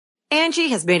Angie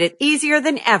has made it easier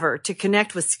than ever to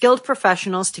connect with skilled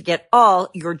professionals to get all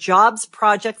your jobs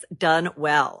projects done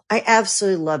well. I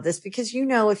absolutely love this because,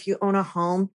 if you own a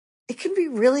home, it can be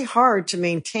really hard to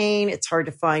maintain. It's hard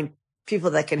to find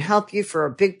people that can help you for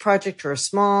a big project or a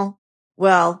small.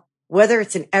 Well, whether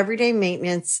it's in everyday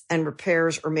maintenance and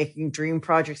repairs or making dream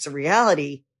projects a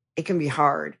reality, it can be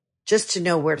hard just to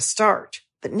know where to start.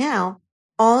 But now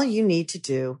all you need to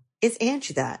do is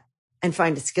Angie that and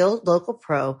find a skilled local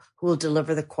pro who will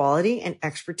deliver the quality and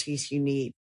expertise you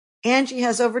need. Angie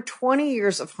has over 20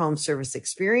 years of home service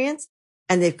experience,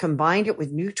 and they've combined it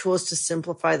with new tools to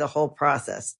simplify the whole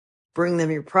process. Bring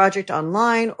them your project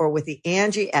online or with the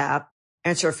Angie app,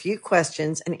 answer a few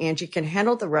questions, and Angie can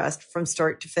handle the rest from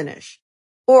start to finish.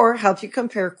 Or help you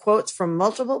compare quotes from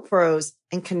multiple pros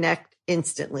and connect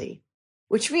instantly,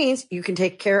 which means you can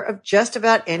take care of just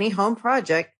about any home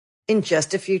project in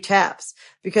just a few taps.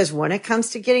 Because when it comes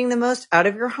to getting the most out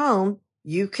of your home,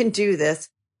 you can do this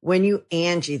when you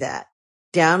Angie that.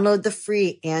 Download the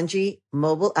free Angie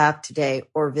mobile app today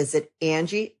or visit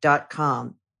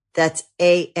Angie.com. That's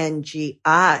ANGI.com.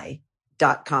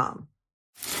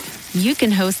 You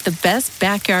can host the best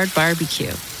backyard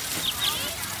barbecue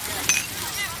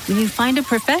when you find a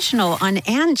professional on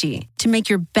Angie to make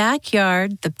your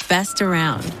backyard the best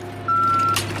around.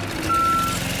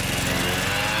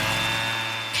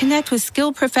 Connect with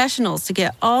skilled professionals to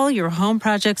get all your home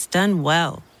projects done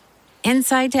well.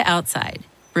 Inside to outside,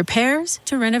 repairs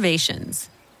to renovations.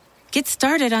 Get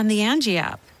started on the Angie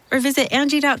app or visit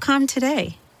Angie.com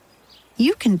today.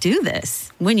 You can do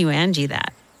this when you Angie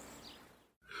that.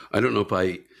 I don't know if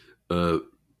I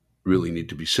really need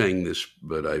to be saying this,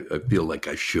 but I feel like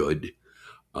I should.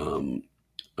 I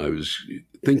was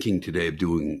thinking today of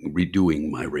redoing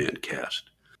my Rantcast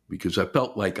because I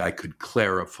felt like I could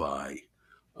clarify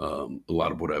a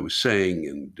lot of what I was saying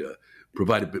and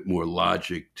provide a bit more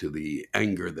logic to the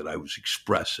anger that I was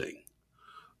expressing.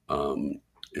 I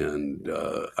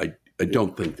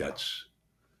don't think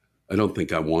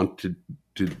I want to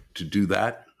do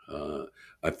that.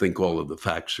 I think all of the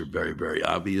facts are very, very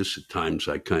obvious. At times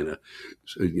I kind of,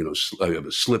 I have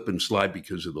a slip and slide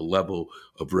because of the level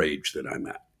of rage that I'm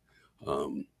at.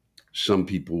 Some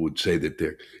people would say that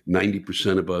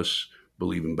 90% of us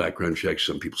believe in background checks.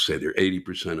 Some people say they're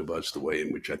 80% of us. The way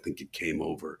in which I think it came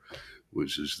over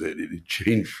is that it had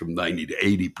changed from 90 to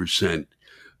 80%.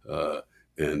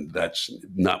 And that's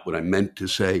not what I meant to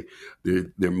say. There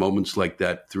are moments like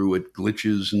that through it,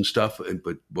 glitches and stuff.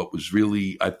 But what was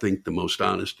really, I think, the most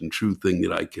honest and true thing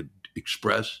that I could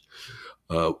express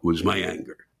was my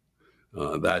anger.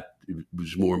 That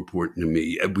was more important to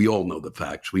me. And we all know the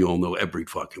facts. We all know every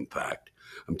fucking fact.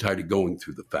 I'm tired of going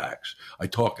through the facts. I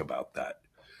talk about that.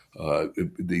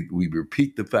 We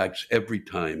repeat the facts every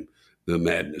time the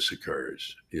madness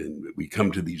occurs. And we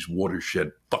come to these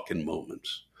watershed fucking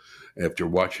moments after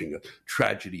watching a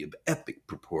tragedy of epic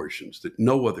proportions that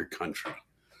no other country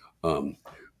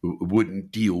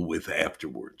wouldn't deal with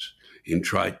afterwards, and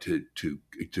try to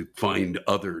find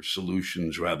other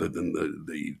solutions rather than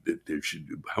there should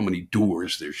how many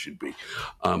doors there should be.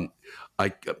 I'm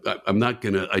not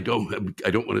gonna. I don't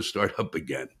want to start up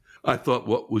again. I thought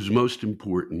what was most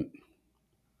important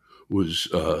was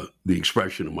the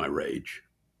expression of my rage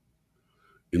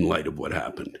in light of what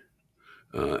happened.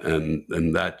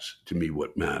 And that's, to me,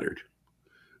 what mattered.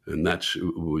 And that's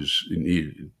was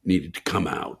needed to come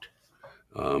out.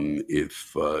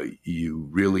 If you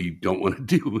really don't want to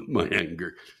deal with my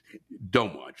anger,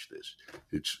 don't watch this.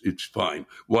 It's fine.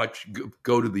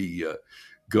 Go to the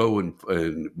when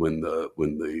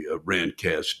the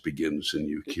Rantcast begins and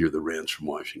you hear the rants from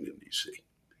Washington, D.C.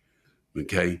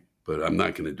 Okay? But I'm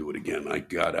not going to do it again. I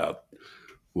got out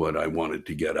what I wanted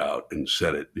to get out and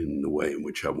said it in the way in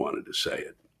which I wanted to say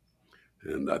it.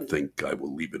 And I think I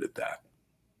will leave it at that.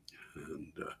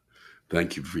 And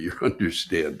thank you for your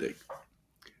understanding.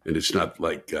 And it's not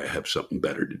like I have something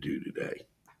better to do today.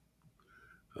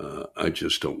 I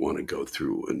just don't want to go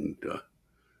through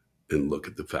and look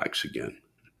at the facts again.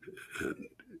 And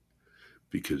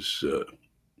because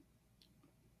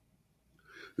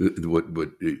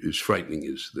what is frightening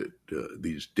is that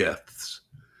these deaths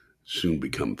soon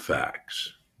become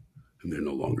facts, and they're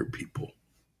no longer people.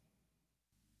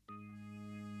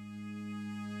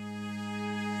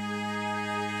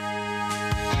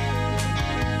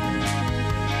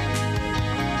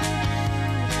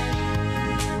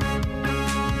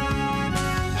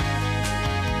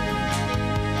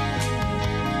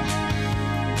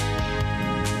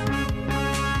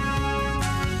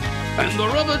 And the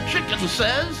rubber chicken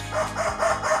says,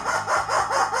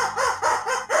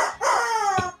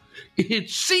 "It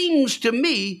seems to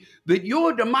me that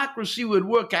your democracy would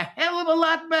work a hell of a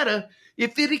lot better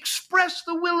if it expressed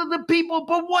the will of the people.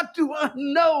 But what do I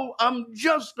know? I'm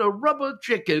just a rubber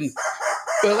chicken.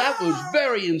 Well, that was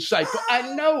very insightful.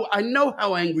 I know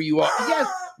how angry you are. Yes,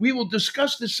 we will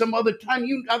discuss this some other time.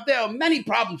 There are many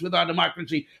problems with our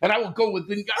democracy, and I will go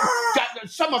with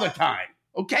some other time,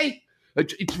 okay?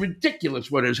 It's ridiculous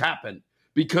what has happened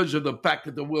because of the fact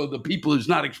that the will of the people is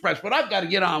not expressed. But I've got to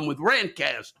get on with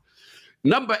Rantcast.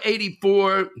 Number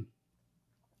 84,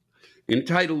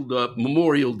 entitled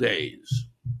Memorial Days.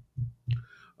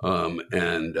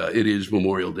 It is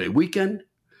Memorial Day weekend,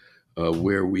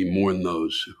 where we mourn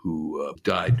those who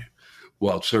died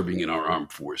while serving in our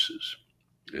armed forces.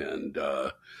 And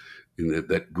in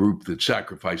that group that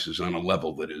sacrifices on a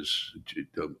level that is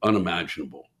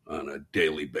unimaginable on a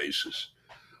daily basis.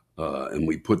 And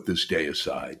we put this day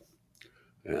aside.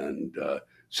 And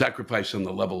sacrifice on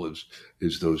the level is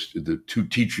the two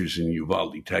teachers in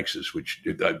Uvalde, Texas, which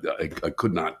I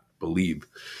could not believe,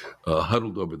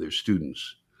 huddled over their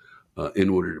students in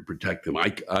order to protect them.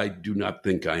 I do not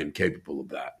think I am capable of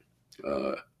that.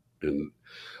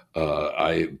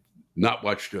 I have not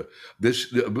watched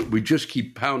this. We just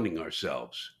keep pounding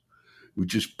ourselves. We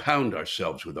just pound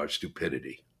ourselves with our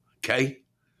stupidity. Okay?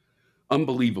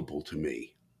 Unbelievable to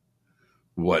me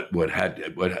what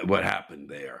happened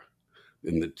there.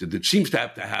 And that seems to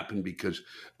have to happen because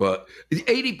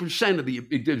 80% of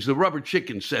as the rubber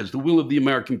chicken says, the will of the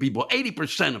American people,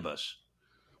 80% of us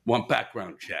want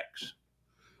background checks.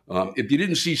 If you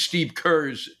didn't see Steve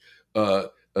Kerr's,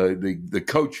 the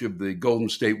coach of the Golden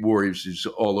State Warriors is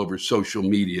all over social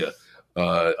media.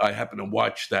 I happened to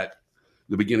watch the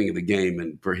beginning of the game,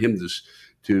 and for him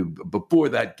to before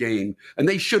that game, and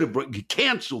they should have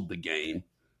canceled the game.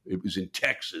 It was in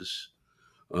Texas.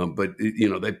 But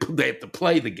they have to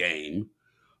play the game,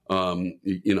 and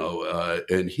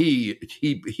he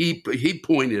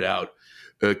pointed out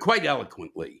quite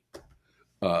eloquently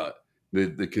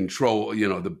the control,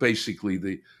 basically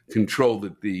the control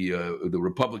that the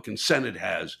Republican Senate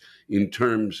has in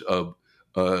terms of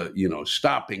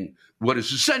stopping what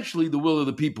is essentially the will of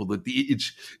the people. That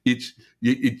it's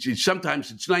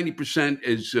sometimes it's 90%,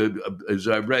 as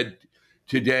I read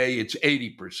today, it's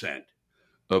 80%.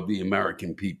 Of the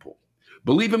American people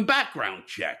believe in background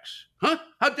checks, huh?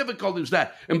 How difficult is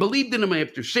that? And believed in them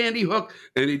after Sandy Hook,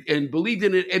 and believed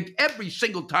in it every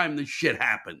single time this shit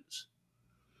happens,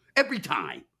 every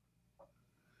time.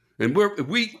 And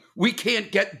we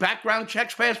can't get background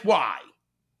checks passed. Why?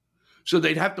 So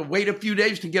they'd have to wait a few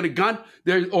days to get a gun.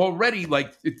 They're already I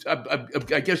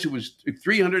guess it was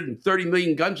 330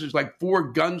 million guns. There's like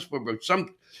 4 guns for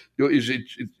some.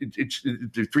 It's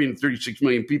 336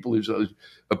 million people. Is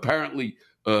apparently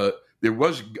there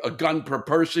was a gun per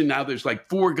person. Now there's like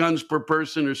 4 guns per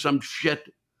person or some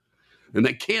shit, and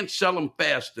they can't sell them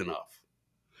fast enough.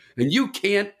 And you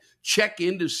can't check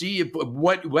in to see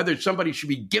whether somebody should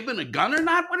be given a gun or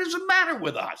not. What does it matter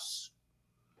with us?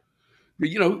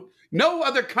 No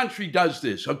other country does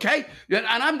this, okay? And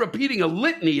I'm repeating a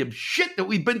litany of shit that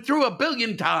we've been through 1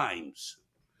 billion times.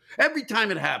 Every time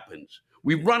it happens,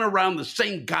 we run around the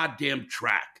same goddamn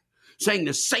track, saying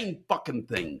the same fucking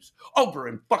things over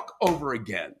and over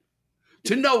again,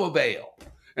 to no avail.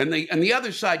 And the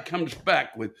other side comes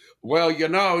back with,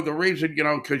 the reason,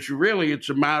 because it's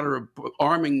a matter of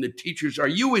arming the teachers. Are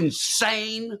you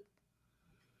insane?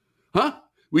 Huh?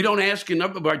 We don't ask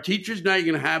enough of our teachers. Now you're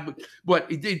going to have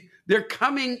what? They're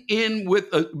coming in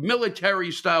with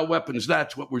military-style weapons.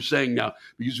 That's what we're saying now.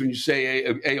 Because when you say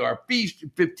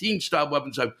AR-15 style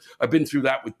weapons, I've been through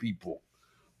that with people.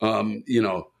 No,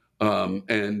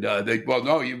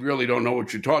 you really don't know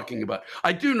what you're talking about.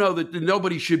 I do know that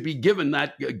nobody should be given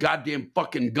that goddamn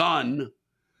fucking gun.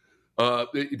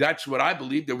 That's what I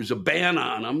believe. There was a ban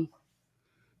on them,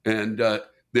 and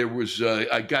there was.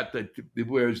 I got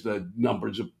where's the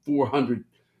numbers of 400?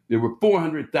 There were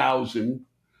 400,000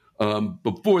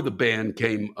 before the ban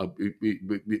came up.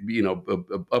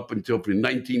 Up until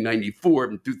 1994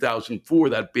 and 2004,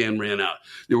 that ban ran out.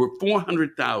 There were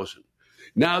 400,000.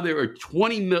 Now there are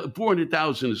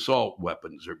 400,000 assault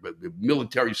weapons or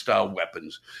military-style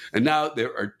weapons, and now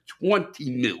there are 20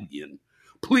 million.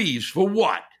 Please, for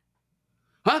what?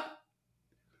 Huh?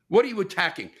 What are you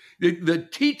attacking? The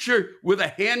teacher with a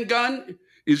handgun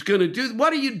is going to do.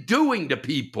 What are you doing to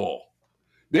people?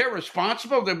 They're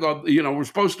responsible. We're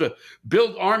supposed to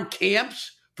build armed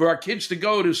camps for our kids to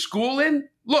go to school in.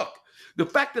 Look. The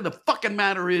fact of the fucking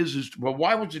matter is,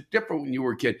 why was it different when you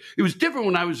were a kid? It was different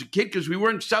when I was a kid because we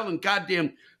weren't selling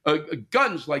goddamn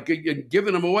guns,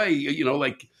 giving them away,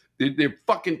 like they're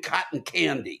fucking cotton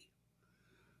candy,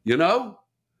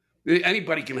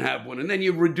 Anybody can have one. And then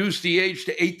you reduce the age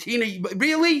to 18.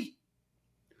 Really?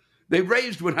 They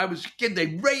raised, when I was a kid,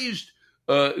 they raised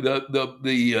in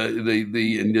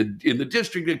the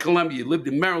District of Columbia. You lived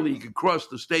in Maryland, you could cross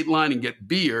the state line and get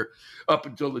beer up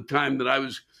until the time that I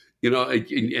was,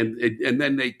 and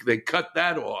then they cut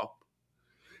that off.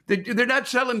 They're not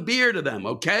selling beer to them,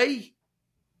 okay?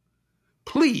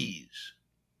 Please.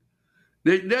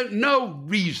 There's no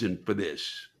reason for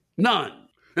this. None.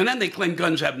 And then they claim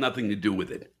guns have nothing to do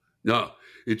with it. No,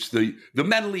 it's the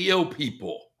mentally ill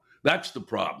people. That's the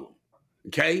problem.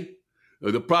 Okay?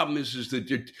 The problem is that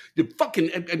the fucking,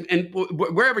 and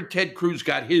wherever Ted Cruz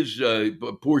got his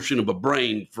portion of a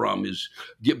brain from is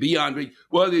beyond me.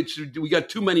 Well, we got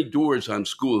too many doors on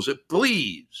schools.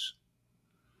 Please,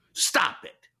 stop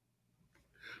it.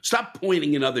 Stop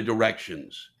pointing in other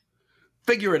directions.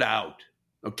 Figure it out.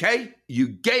 Okay? You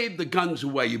gave the guns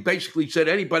away. You basically said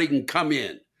anybody can come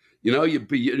in. And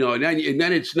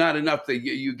then it's not enough that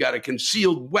you got a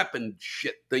concealed weapon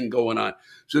shit thing going on.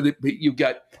 So that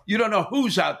you don't know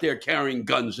who's out there carrying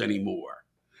guns anymore.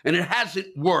 And it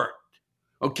hasn't worked.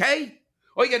 Okay?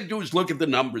 All you got to do is look at the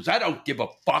numbers. I don't give a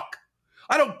fuck.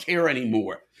 I don't care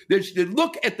anymore.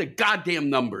 Look at the goddamn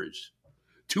numbers.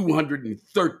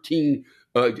 213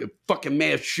 fucking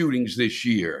mass shootings this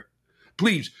year.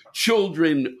 Please,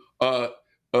 children,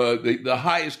 the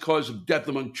highest cause of death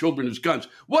among children is guns.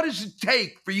 What does it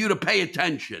take for you to pay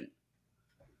attention?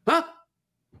 Huh?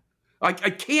 I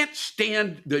can't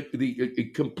stand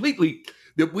completely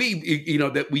that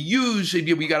we use.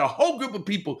 We got a whole group of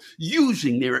people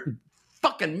using their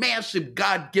fucking massive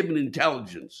God-given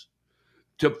intelligence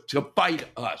to fight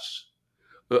us.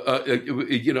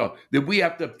 That we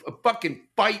have to fucking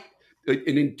fight.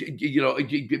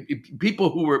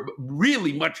 People who are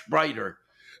really much brighter,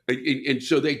 and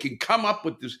so they can come up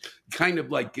with this kind of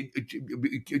like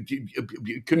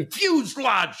confused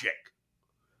logic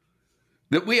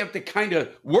that we have to kind of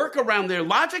work around their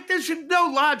logic. There's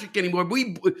no logic anymore.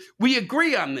 We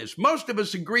agree on this. Most of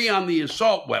us agree on the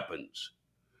assault weapons.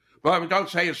 Well, don't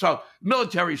say assault,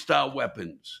 military-style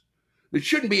weapons. They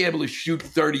shouldn't be able to shoot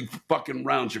 30 fucking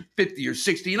rounds or 50 or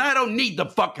 60, and I don't need the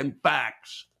fucking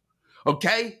facts.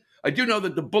 Okay? I do know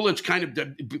that the bullets kind of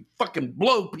fucking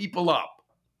blow people up.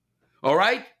 All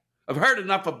right? I've heard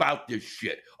enough about this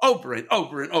shit over and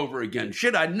over and over again.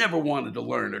 Shit I never wanted to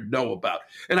learn or know about.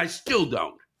 And I still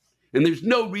don't. And there's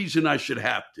no reason I should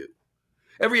have to.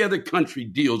 Every other country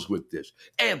deals with this.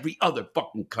 Every other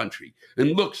fucking country.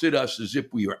 And looks at us as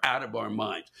if we are out of our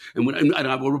minds. And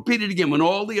I will repeat it again. When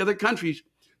all the other countries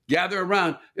gather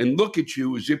around and look at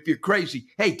you as if you're crazy,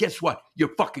 hey, guess what?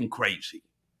 You're fucking crazy.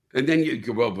 And then you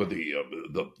go over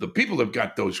the people that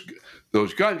got those guns.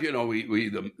 Those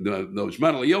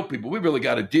mentally ill people. We really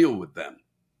got to deal with them.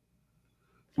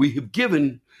 We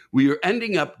are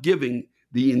ending up giving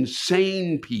the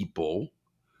insane people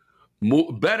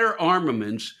better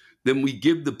armaments than we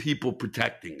give the people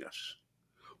protecting us.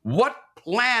 What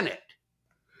planet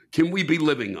can we be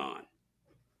living on?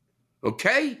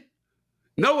 Okay?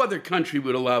 No other country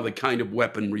would allow the kind of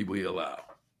weaponry we allow.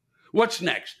 What's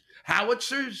next?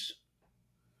 Howitzers?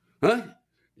 Huh?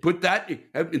 Put that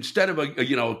instead of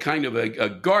a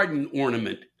garden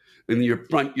ornament in your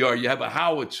front yard, you have a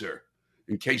howitzer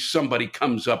in case somebody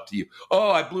comes up to you.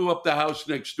 Oh, I blew up the house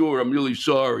next door. I'm really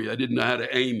sorry. I didn't know how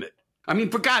to aim it. I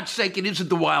mean, for God's sake, it isn't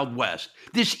the Wild West.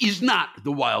 This is not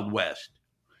the Wild West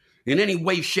in any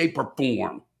way, shape, or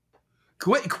form.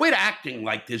 Quit acting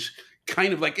like this.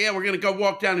 Kind of like, yeah, we're going to go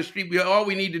walk down the street. All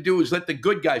we need to do is let the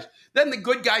good guys. Then the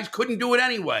good guys couldn't do it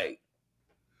anyway.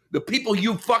 The people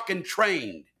you fucking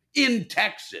trained in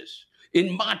Texas,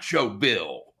 in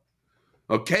Machoville,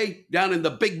 okay, down in the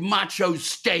big macho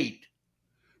state,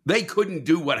 they couldn't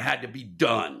do what had to be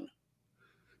done.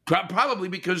 Probably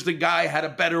because the guy had a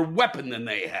better weapon than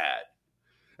they had.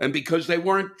 And because they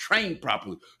weren't trained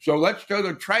properly. So let's go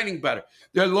to training better.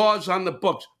 There are laws on the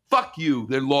books. Fuck you,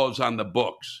 there are laws on the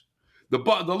books. The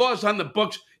laws on the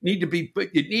books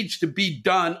needs to be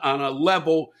done on a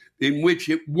level in which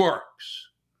it works.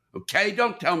 Okay?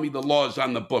 Don't tell me the laws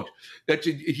on the books.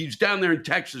 He's down there in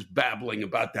Texas babbling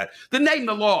about that. Then name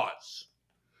the laws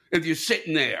if you're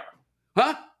sitting there.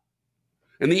 Huh?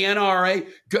 And the NRA,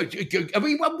 I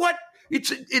mean, what?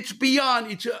 It's beyond,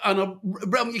 it's on a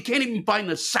realm, you can't even find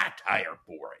a satire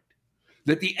for it.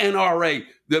 That the NRA,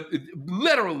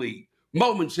 literally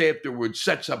moments afterwards,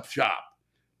 sets up shop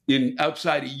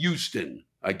outside of Houston,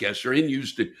 I guess, or in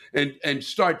Houston, and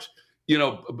starts,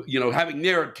 having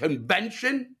their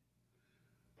convention,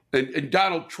 and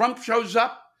Donald Trump shows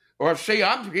up, or say,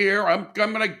 I'm here, I'm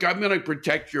gonna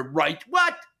protect your right.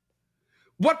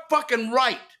 What fucking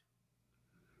right?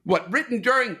 What, written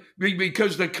during,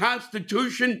 because the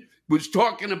Constitution was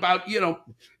talking about,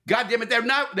 goddamn it,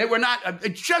 they were not,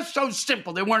 it's just so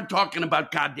simple. They weren't talking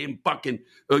about goddamn fucking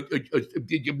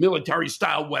military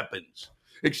style weapons,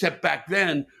 except back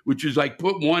then, which is like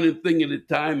put one thing at a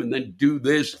time and then do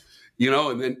this,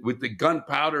 and then with the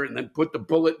gunpowder and then put the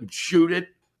bullet and shoot it.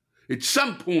 At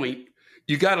some point,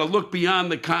 you got to look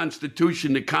beyond the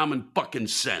Constitution to common fucking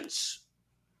sense.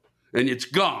 And it's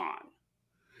gone.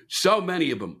 So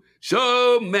many of them,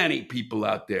 so many people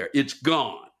out there, it's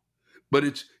gone. But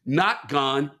it's not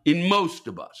gone in most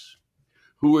of us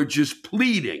who are just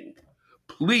pleading,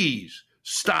 please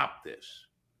stop this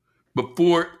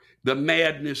before the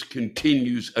madness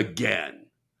continues again.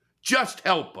 Just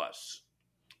help us.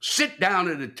 Sit down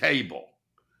at a table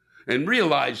and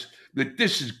realize that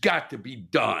this has got to be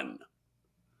done.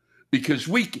 Because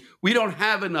we don't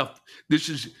have enough.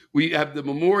 We have the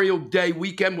Memorial Day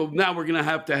weekend. Well, now we're going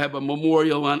to have a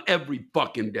memorial on every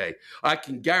fucking day. I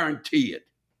can guarantee it.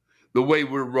 The way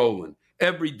we're rolling,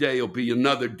 every day will be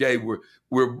another day we're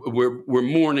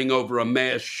mourning over a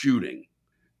mass shooting.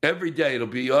 Every day it'll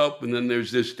be up, and then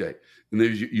there's this day, and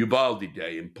there's Uvalde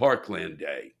Day and Parkland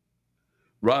Day,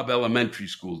 Robb Elementary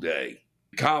School Day,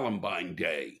 Columbine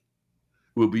Day.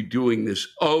 We'll be doing this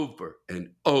over and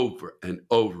over and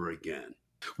over again.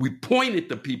 We point at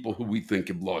the people who we think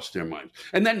have lost their minds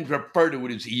and then refer to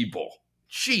it as evil.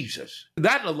 Jesus,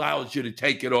 that allows you to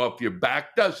take it off your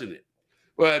back, doesn't it?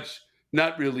 Well, it's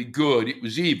not really good. It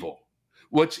was evil.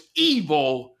 What's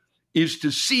evil is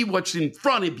to see what's in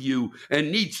front of you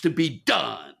and needs to be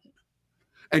done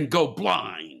and go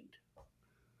blind,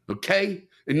 okay?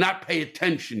 And not pay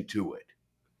attention to it,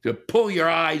 to pull your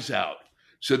eyes out,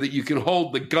 so that you can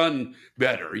hold the gun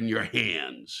better in your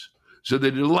hands, so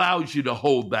that it allows you to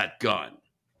hold that gun.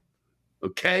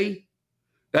 Okay?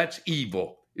 That's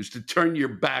evil, is to turn your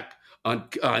back on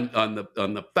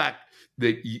the fact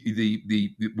that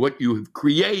what you have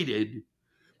created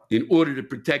in order to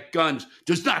protect guns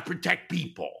does not protect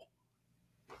people.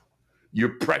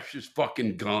 Your precious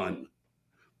fucking gun.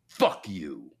 Fuck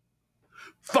you.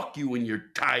 Fuck you and your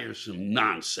tiresome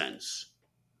nonsense.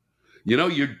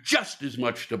 You're just as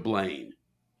much to blame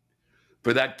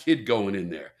for that kid going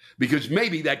in there, because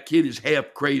maybe that kid is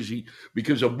half crazy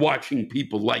because of watching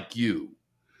people like you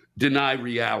deny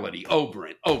reality over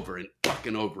and over and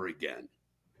fucking over again.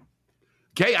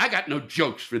 Okay, I got no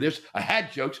jokes for this. I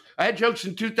had jokes. I had jokes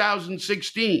in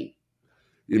 2016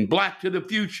 in Black to the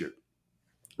Future.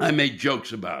 I made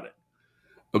jokes about it.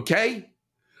 Okay?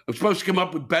 I'm supposed to come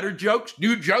up with better jokes,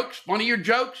 new jokes, funnier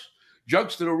jokes.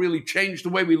 Jokes that'll really change the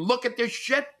way we look at this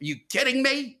shit? Are you kidding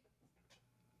me?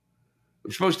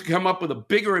 I'm supposed to come up with a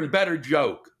bigger and better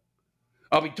joke.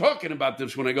 I'll be talking about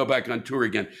this when I go back on tour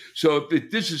again. So if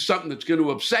this is something that's going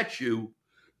to upset you,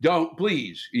 don't,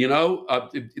 please,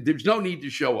 there's no need to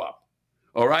show up.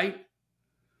 All right?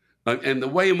 And the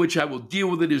way in which I will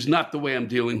deal with it is not the way I'm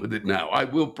dealing with it now. I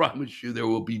will promise you there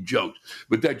will be jokes.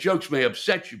 But that jokes may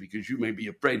upset you because you may be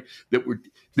afraid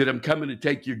that I'm coming to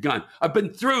take your gun. I've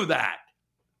been through that.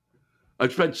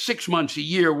 I've spent 6 months, a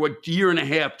year and a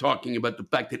half talking about the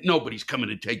fact that nobody's coming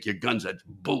to take your guns. That's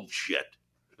bullshit.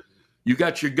 You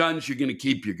got your guns, you're going to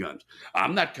keep your guns.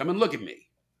 I'm not coming. Look at me.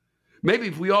 Maybe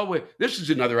if we all wear, this is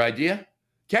another idea,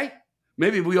 okay?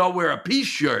 Maybe if we all wear a peace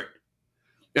shirt,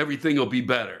 everything will be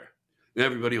better. And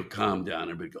everybody will calm down.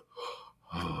 Everybody go,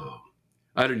 oh,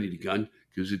 I don't need a gun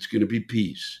because it's going to be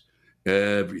peace.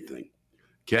 Everything.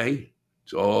 Okay?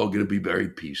 It's all going to be very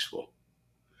peaceful.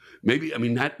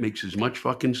 That makes as much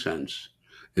fucking sense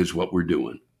as what we're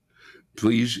doing.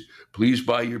 Please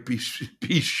buy your peace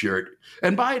shirt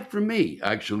and buy it from me.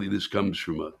 Actually, this comes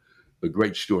from a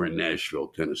great store in Nashville,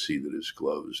 Tennessee that is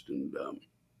closed. And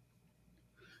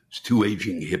it's Two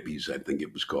Aging Hippies, I think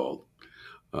it was called.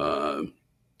 But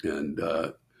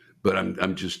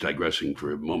I'm just digressing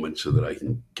for a moment so that I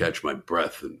can catch my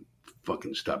breath and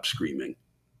fucking stop screaming,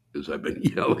 because I've been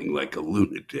yelling like a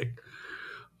lunatic.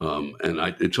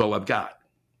 It's all I've got.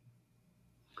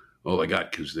 All I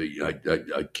got, because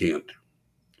I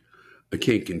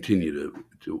can't continue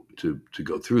to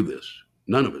go through this.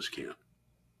 None of us can.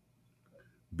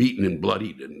 Beaten and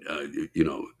bloodied, and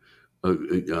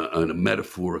on a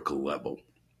metaphorical level.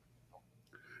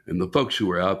 And the folks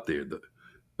who are out there,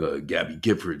 the Gabby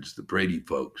Giffords, the Brady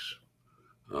folks,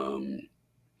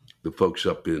 the folks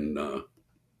up in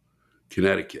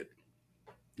Connecticut,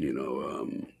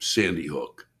 Sandy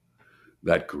Hook,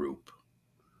 that group,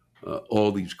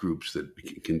 all these groups that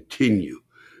continue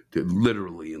to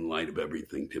literally, in light of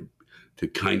everything, to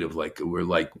kind of like,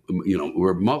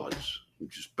 we're mullets,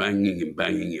 just banging and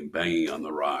banging and banging on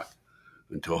the rock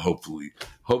until hopefully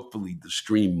the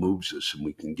stream moves us and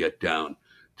we can get down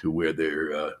to where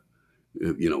they're,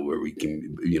 where we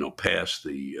can, pass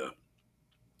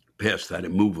that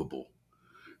immovable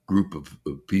group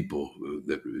of people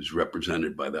that is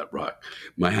represented by that rock.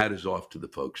 My hat is off to the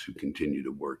folks who continue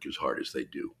to work as hard as they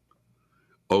do,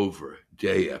 over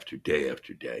day after day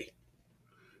after day.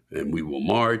 And we will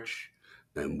march,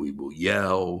 and we will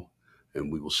yell,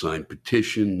 and we will sign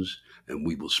petitions, and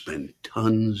we will spend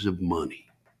tons of money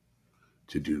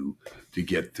to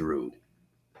get through.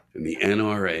 And the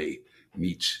NRA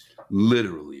meets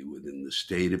literally within the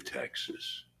state of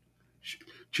Texas.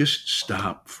 Just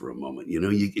stop for a moment.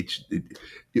 It's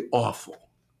awful.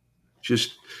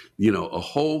 Just, a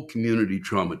whole community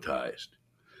traumatized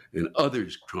and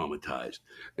others traumatized.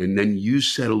 And then you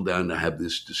settle down to have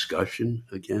this discussion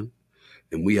again.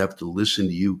 And we have to listen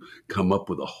to you come up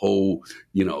with a whole,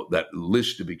 that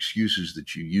list of excuses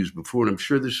that you used before. And I'm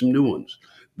sure there's some new ones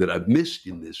that I've missed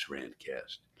in this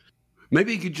rantcast.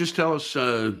 Maybe you could just tell us,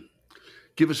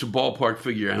 give us a ballpark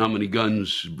figure how many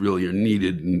guns really are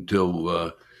needed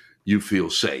until you feel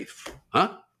safe.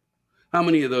 Huh? How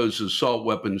many of those assault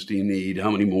weapons do you need? How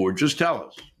many more? Just tell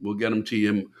us. We'll get them to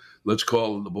you. Let's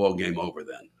call the ball game over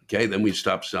then. Okay? Then we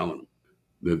stop selling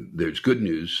them. There's good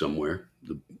news somewhere.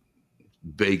 The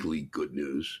vaguely good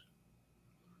news.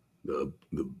 The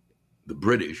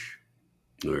British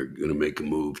are going to make a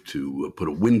move to put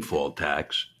a windfall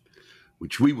tax,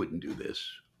 which we wouldn't do this.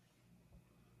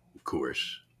 Of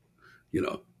course,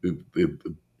 if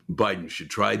Biden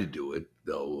should try to do it,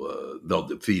 they'll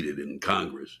defeat it in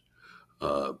Congress.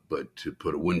 But to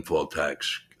put a windfall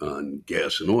tax on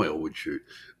gas and oil, which are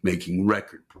making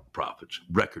record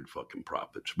fucking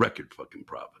profits.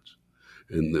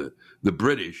 And the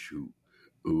British,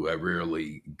 who I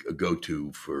rarely go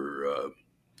to for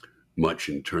much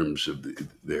in terms of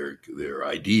their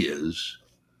ideas,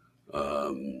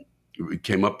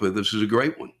 came up with this is a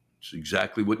great one. It's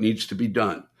exactly what needs to be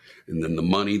done. And then the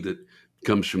money that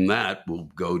comes from that will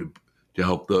go to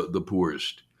help the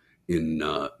poorest in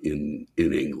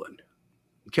England.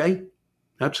 Okay?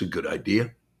 That's a good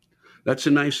idea. That's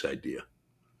a nice idea.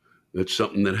 That's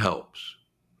something that helps.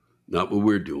 Not what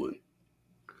we're doing.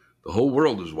 The whole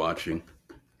world is watching.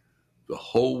 The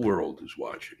whole world is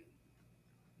watching.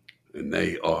 And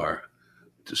they are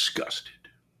disgusted.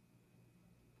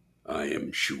 I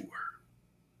am sure.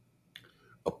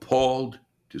 Appalled,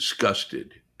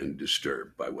 disgusted, and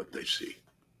disturbed by what they see.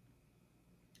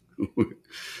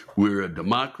 We're a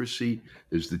democracy,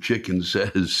 as the chicken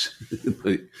says.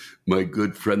 My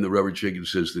good friend, the rubber chicken,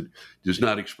 says that does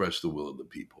not express the will of the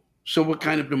people. So what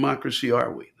kind of democracy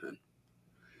are we then?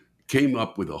 Came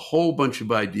up with a whole bunch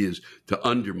of ideas to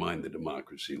undermine the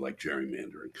democracy, like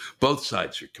gerrymandering. Both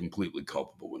sides are completely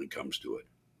culpable when it comes to it.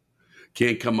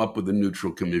 Can't come up with a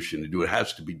neutral commission to do it. It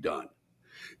has to be done.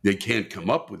 They can't come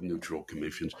up with neutral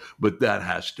commissions, but that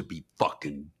has to be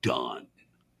fucking done.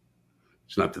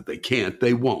 It's not that they can't,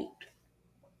 they won't.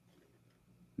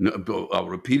 No, I'll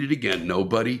repeat it again.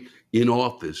 Nobody in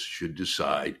office should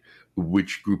decide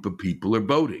which group of people are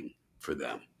voting for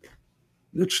them.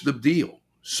 That's the deal.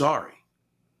 Sorry.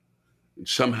 And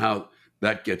somehow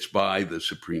that gets by the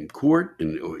Supreme Court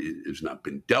and it has not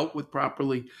been dealt with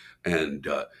properly. And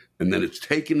then it's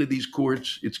taken to these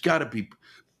courts. It's got to be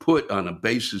put on a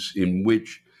basis in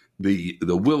which the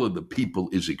will of the people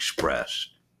is expressed.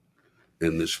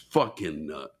 And this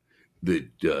fucking these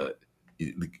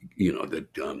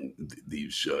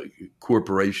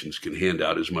corporations can hand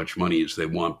out as much money as they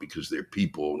want because they're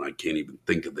people, and I can't even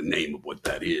think of the name of what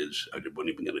that is. I wasn't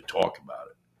even going to talk about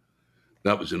it.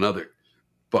 That was another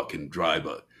fucking drive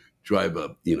a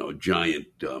giant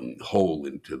hole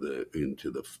into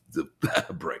the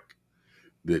fabric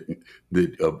that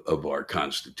of our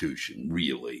Constitution,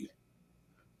 really.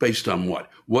 Based on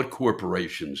what? What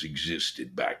corporations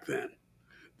existed back then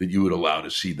that you would allow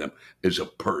to see them as a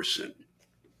person?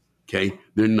 Okay?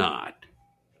 They're not.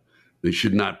 They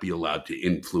should not be allowed to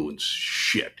influence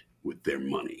shit with their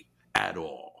money at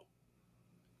all.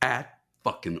 At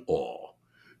fucking all.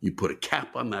 You put a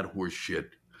cap on that horse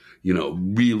shit,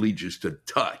 really just a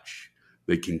touch.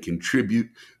 They can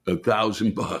contribute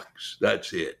 $1,000.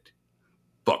 That's it.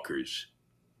 Fuckers.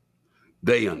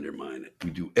 They undermine it.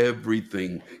 We do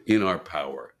everything in our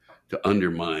power to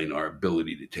undermine our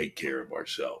ability to take care of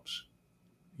ourselves,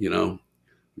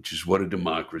 which is what a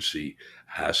democracy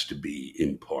has to be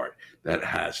in part. That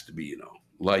has to be,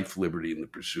 life, liberty, and the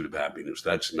pursuit of happiness.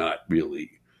 That's not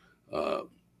really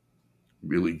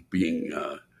being,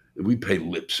 we pay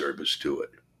lip service to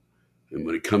it. And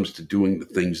when it comes to doing the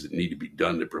things that need to be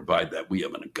done to provide that, we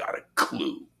haven't got a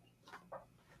clue.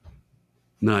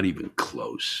 Not even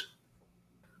close.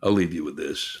 I'll leave you with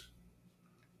this.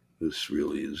 This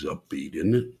really is upbeat,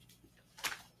 isn't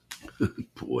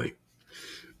it? Boy.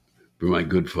 For my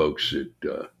good folks at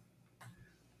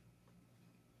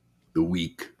The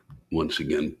Week, once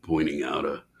again pointing out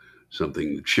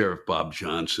something that Sheriff Bob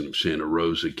Johnson of Santa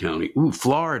Rosa County,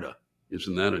 Florida,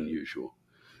 isn't that unusual,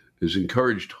 has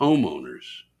encouraged homeowners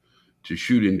to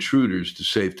shoot intruders to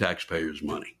save taxpayers'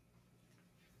 money.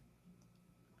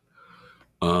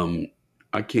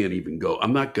 I can't even go.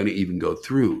 I'm not going to even go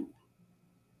through.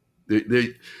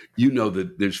 You know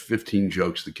that there's 15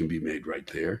 jokes that can be made right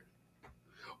there.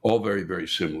 All very, very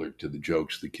similar to the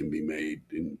jokes that can be made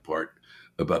in part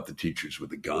about the teachers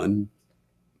with a gun.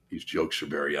 These jokes are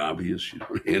very obvious. You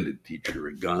don't hand a teacher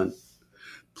a gun.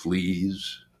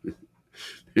 Please.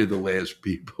 They're the last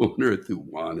people on earth who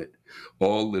want it.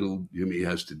 All little Jimmy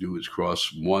has to do is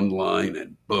cross one line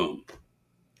and boom.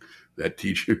 That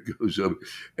teacher goes over.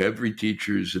 Every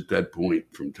teacher is at that point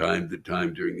from time to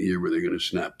time during the year where they're going to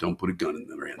snap. Don't put a gun in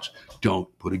their hands. Don't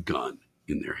put a gun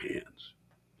in their hands.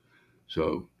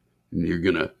 So you're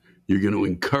gonna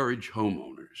encourage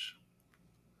homeowners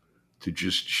to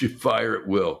just fire at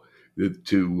will,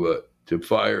 to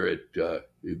fire at to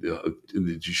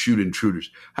shoot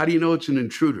intruders. How do you know it's an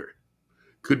intruder?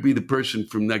 Could be the person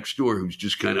from next door who's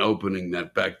just kind of opening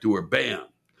that back door. Bam.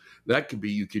 That could be,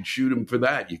 you could shoot him for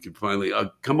that. You could finally,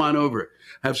 come on over,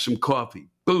 have some coffee.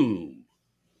 Boom.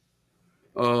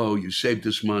 Oh, you saved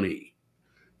us money.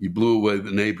 You blew away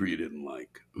the neighbor you didn't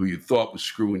like, who you thought was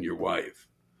screwing your wife.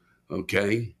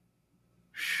 Okay?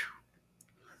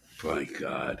 Whew. My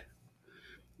God.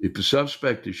 If the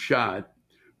suspect is shot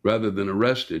rather than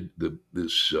arrested,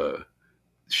 this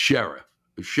sheriff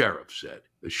said,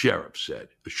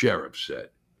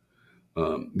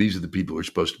 these are the people who are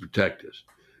supposed to protect us,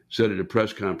 said at a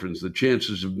press conference, the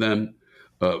chances of them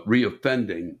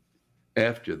reoffending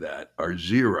after that are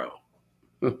zero.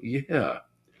 Oh, yeah.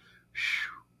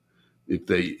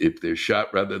 If they're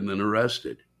shot rather than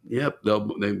arrested, yep,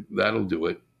 that'll do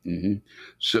it. Mm-hmm.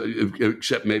 So,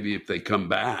 except maybe if they come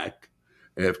back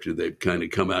after they've kind of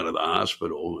come out of the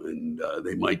hospital, and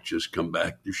they might just come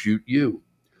back to shoot you.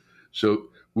 So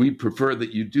we prefer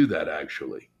that you do that,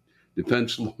 actually.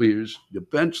 Defense lawyers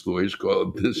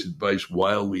call this advice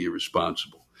wildly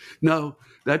irresponsible. No,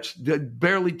 that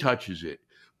barely touches it.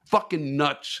 Fucking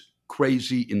nuts,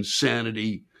 crazy,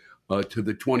 insanity to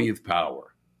the 20th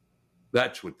power.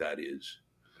 That's what that is.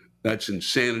 That's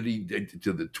insanity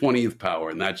to the 20th power,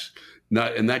 and that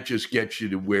just gets you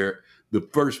to where the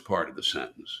first part of the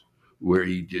sentence, where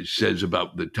he just says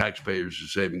about the taxpayers are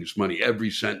saving us money. Every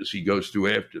sentence he goes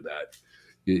through after that,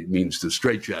 it means the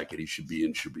straitjacket he should be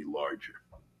in should be larger.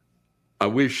 I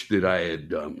wish that I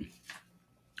had.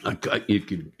 You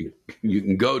can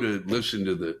go to listen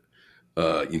to the.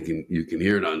 You can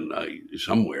hear it on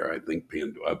somewhere. I think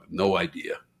Pandora. I have no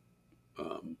idea.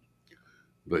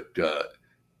 But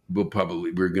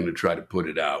we're going to try to put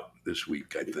it out this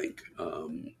week. I think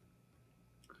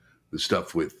the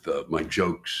stuff with my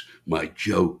jokes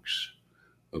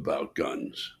about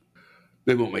guns.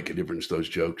 They won't make a difference, those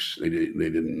jokes. They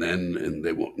didn't then, and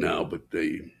they won't now, but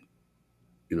they,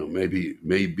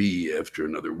 maybe after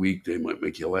another week, they might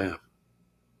make you laugh.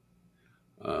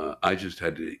 I just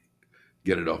had to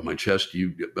get it off my chest.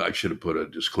 I should have put a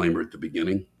disclaimer at the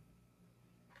beginning.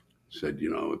 Said, if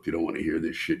you don't want to hear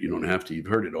this shit, you don't have to. You've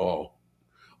heard it all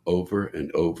over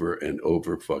and over and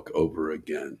over, fuck over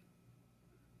again.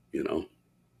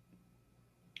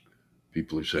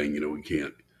 People are saying,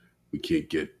 we can't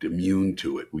get immune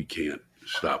to it. We can't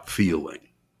stop feeling.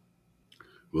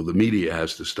 Well, the media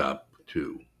has to stop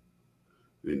too,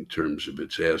 in terms of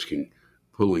its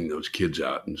pulling those kids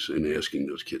out and asking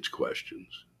those kids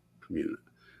questions. I mean,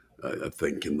 I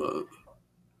think I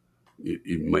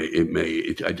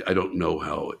don't know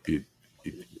how it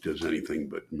does anything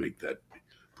but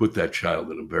put that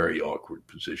child in a very awkward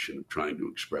position of trying to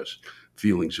express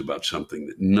feelings about something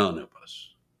that none of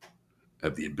us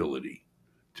have the ability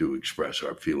to express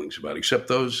our feelings about, except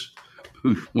those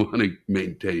who want to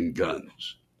maintain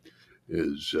guns.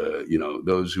 Those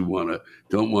who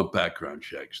don't want background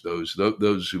checks, those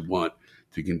who want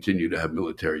to continue to have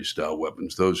military style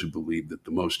weapons, those who believe that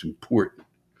the most important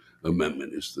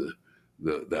amendment is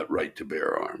that right to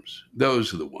bear arms.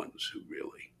 Those are the ones who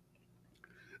really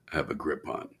have a grip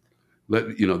on.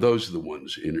 Those are the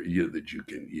ones that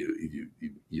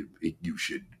you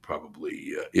should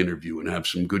probably interview and have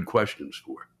some good questions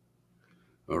for.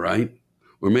 All right?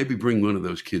 Or maybe bring one of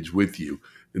those kids with you,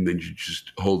 and then you're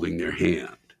just holding their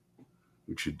hand,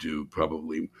 which should do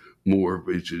probably more.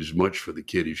 It's as much for the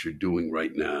kid as you're doing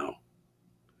right now.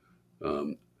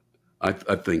 I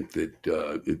think that,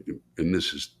 and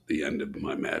this is the end of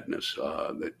my madness,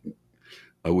 that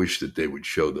I wish that they would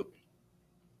show the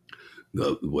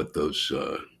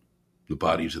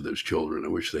bodies of those children. I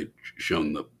wish they'd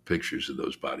shown the pictures of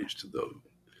those bodies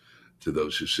to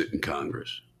those who sit in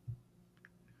Congress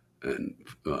and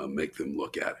make them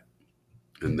look at it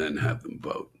and then have them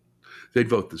vote. They'd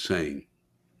vote the same,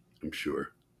 I'm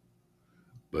sure.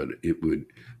 But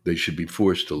they should be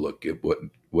forced to look at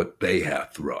what they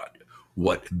hath wrought.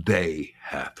 What they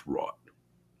hath wrought.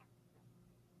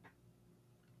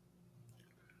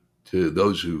 To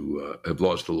those who have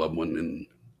lost a loved one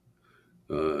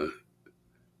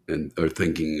and are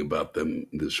thinking about them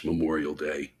this Memorial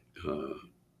Day,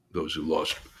 those who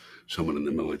lost someone in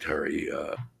the military,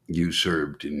 you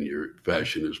served in your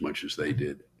fashion as much as they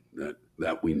did.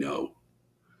 That we know.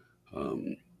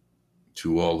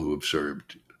 To all who have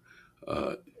served,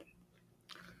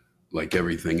 like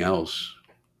everything else,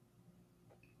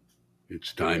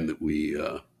 it's time that we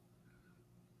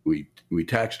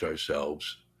taxed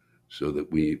ourselves so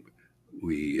that we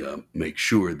make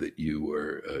sure that you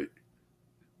are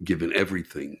given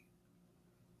everything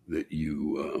that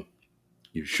you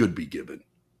should be given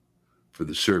for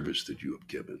the service that you have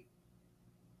given.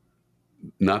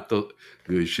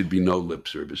 There should be no lip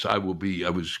service. I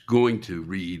was going to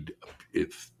read,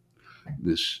 if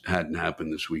this hadn't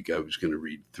happened this week, I was going to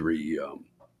read 3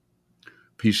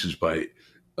 pieces by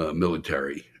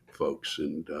military folks,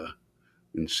 and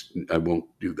I won't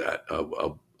do that.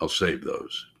 I'll save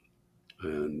those,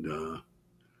 and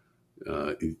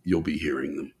you'll be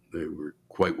hearing them. They were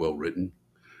quite well written,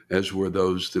 as were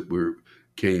those that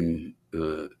came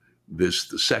the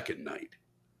second night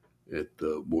at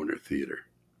the Warner Theater.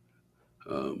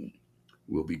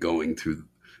 We'll be going through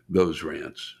those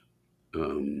rants.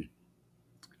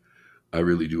 I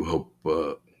really do hope.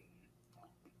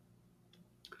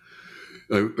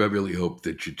 I really hope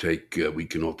that we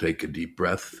can all take a deep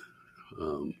breath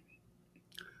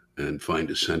and find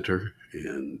a center.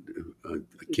 And I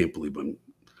can't believe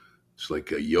it's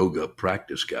like a yoga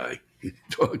practice guy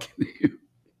talking to you.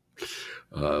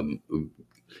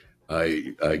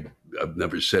 I've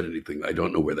never said anything. I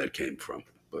don't know where that came from,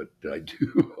 but I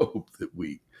do hope that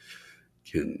we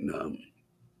can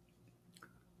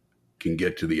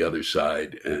get to the other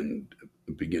side and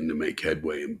begin to make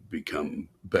headway and become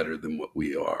better than what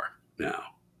we are now,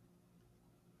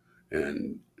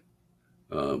 and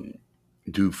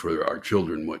do for our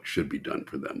children what should be done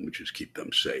for them, which is keep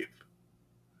them safe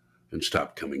and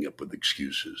stop coming up with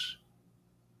excuses.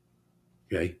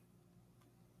 Okay?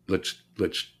 Let's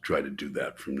try to do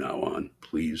that from now on,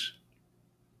 please.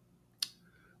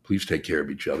 Please take care of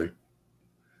each other.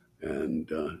 And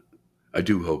I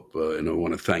do hope, and I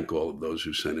want to thank all of those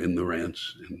who sent in the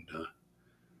rants, and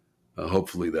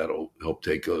hopefully that'll help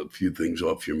take a few things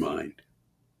off your mind.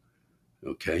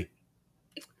 Okay?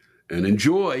 And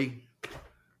enjoy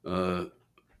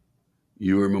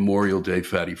your Memorial Day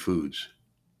fatty foods,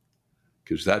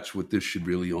 because that's what this should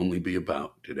really only be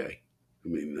about today. I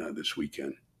mean, this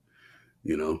weekend.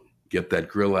 Get that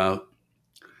grill out,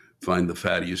 find the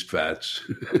fattiest fats,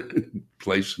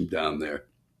 place them down there,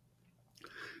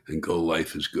 and go,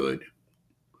 life is good.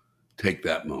 Take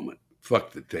that moment.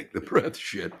 Fuck the take the breath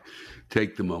shit.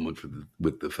 Take the moment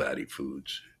with the fatty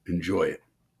foods. Enjoy it.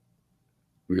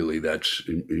 Really, that's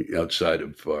outside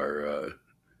of our,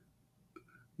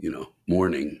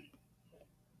 morning.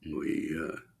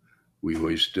 We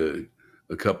hoist a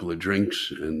couple of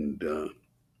drinks and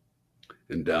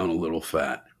down a little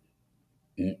fat.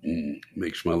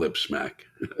 Makes my lips smack.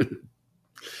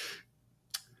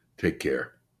 Take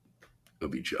care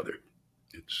of each other.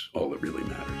 It's all that really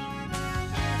matters.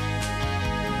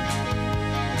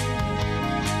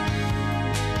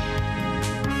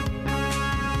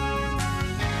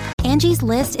 Angie's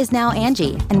List is now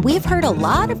Angie, and we've heard a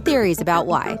lot of theories about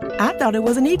why. I thought it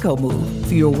was an eco move.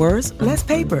 Fewer words, less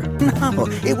paper. No,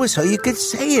 it was so you could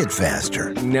say it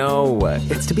faster. No,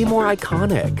 it's to be more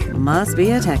iconic. Must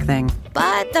be a tech thing.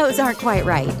 But those aren't quite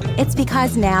right. It's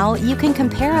because now you can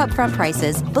compare upfront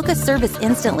prices, book a service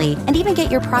instantly, and even get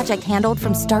your project handled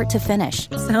from start to finish.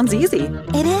 Sounds easy.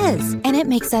 It is, and it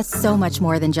makes us so much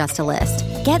more than just a list.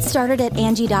 Get started at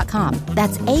Angie.com.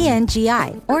 That's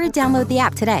ANGI, or download the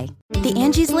app today. The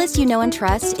Angie's List you know and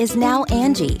trust is now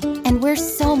Angie, and we're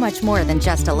so much more than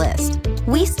just a list.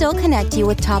 We still connect you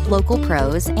with top local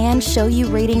pros and show you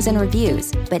ratings and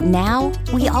reviews, but now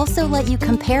we also let you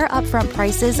compare upfront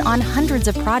prices on hundreds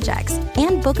of projects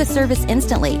and book a service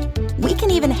instantly. We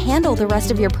can even handle the rest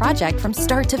of your project from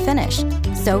start to finish.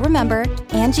 So remember,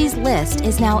 Angie's List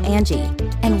is now Angie,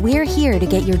 and we're here to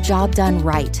get your job done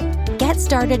right. Get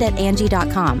started at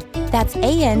Angie.com. That's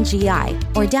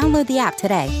ANGI, or download the app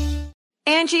today.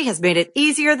 Angie has made it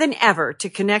easier than ever to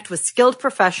connect with skilled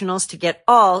professionals to get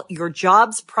all your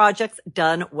jobs projects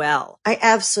done well. I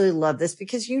absolutely love this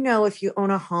because, you know, if you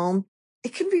own a home,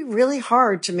 it can be really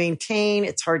hard to maintain.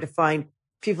 It's hard to find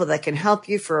people that can help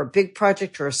you for a big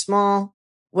project or a small.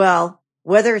 Well,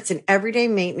 whether it's in everyday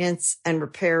maintenance and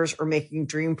repairs or making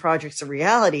dream projects a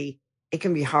reality, it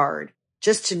can be hard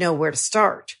just to know where to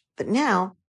start. But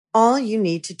now all you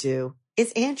need to do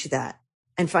is Angie that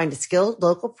and find a skilled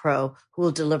local pro who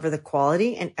will deliver the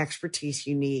quality and expertise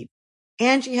you need.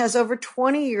 Angie has over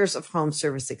 20 years of home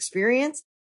service experience,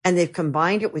 and they've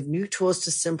combined it with new tools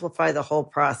to simplify the whole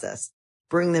process.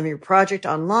 Bring them your project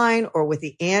online or with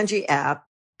the Angie app,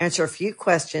 answer a few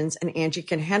questions, and Angie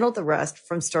can handle the rest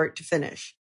from start to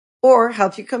finish. Or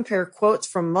help you compare quotes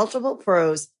from multiple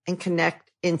pros and connect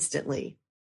instantly,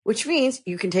 which means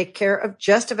you can take care of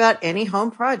just about any home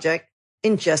project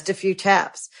in just a few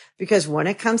taps. Because when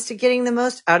it comes to getting the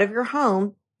most out of your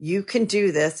home, you can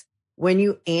do this when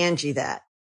you Angie that.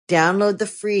 Download the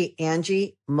free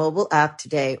Angie mobile app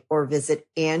today or visit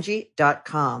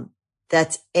Angie.com.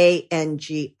 That's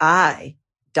ANGI.com.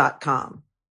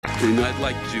 And I'd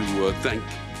like to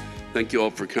thank you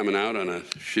all for coming out on a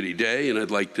shitty day, and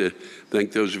I'd like to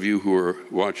thank those of you who are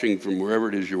watching from wherever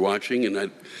it is you're watching. And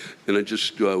I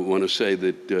just want to say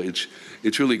that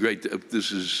it's really great.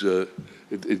 This is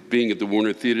being at the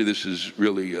Warner Theater. This is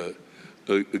really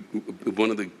one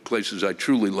of the places I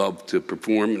truly love to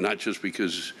perform, not just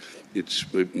because it's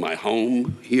my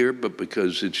home here, but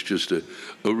because it's just a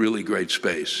really great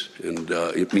space, and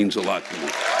it means a lot to me.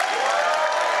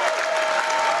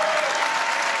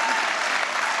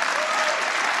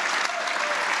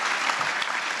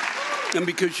 And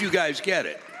because you guys get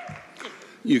it.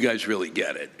 You guys really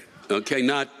get it. Okay,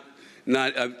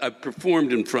 I've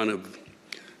performed in front of,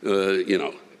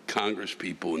 Congress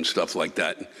people and stuff like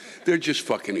that. They're just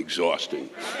fucking exhausting.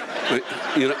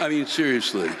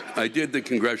 Seriously. I did the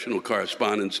Congressional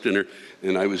Correspondents' Dinner,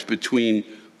 and I was between,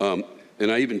 and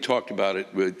I even talked about it,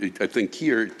 I think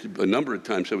here, a number of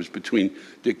times I was between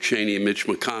Dick Cheney and Mitch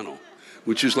McConnell,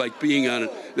 which is like being on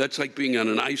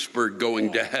an iceberg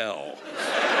going to hell.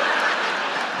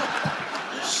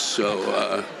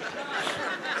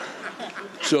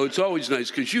 So it's always nice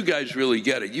because you guys really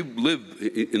get it. You live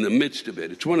in the midst of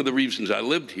it. It's one of the reasons I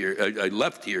lived here. I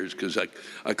left here is because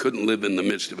I couldn't live in the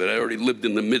midst of it. I already lived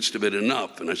in the midst of it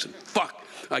enough. And I said, fuck,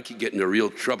 I could get into real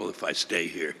trouble if I stay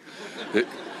here.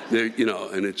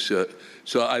 And it's,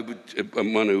 so I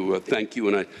want to thank you.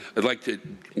 And I'd like to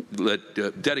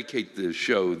dedicate the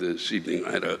show this evening.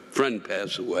 I had a friend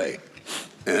pass away.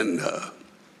 And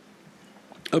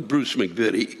Bruce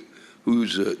McVitie,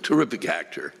 who's a terrific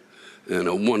actor and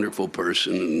a wonderful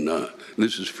person, and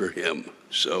this is for him.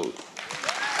 So,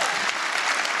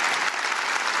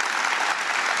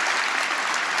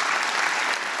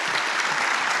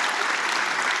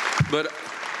 but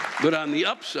on the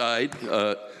upside,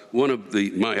 one of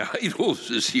my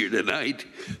idols is here tonight.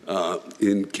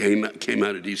 And came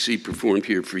out of D.C., performed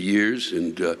here for years,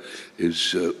 and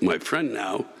is my friend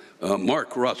now.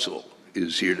 Mark Russell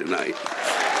is here tonight.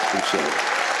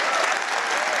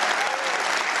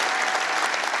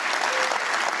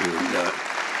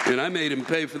 And I made him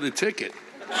pay for the ticket.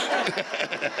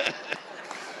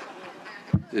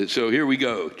 And so here we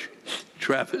go.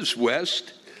 Travis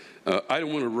West. I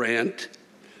don't want to rant.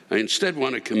 I instead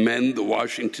want to commend the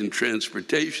Washington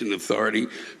Transportation Authority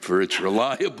for its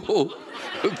reliable,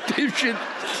 efficient,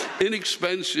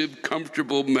 inexpensive,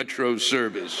 comfortable metro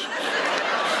service.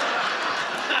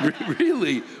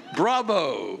 Really,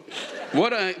 bravo.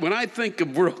 When I think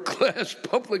of world-class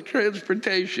public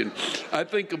transportation, I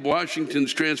think of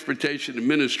Washington's Transportation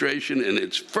Administration and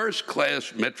its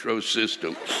first-class metro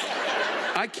system.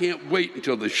 I can't wait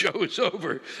until the show is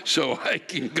over so I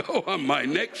can go on my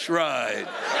next ride.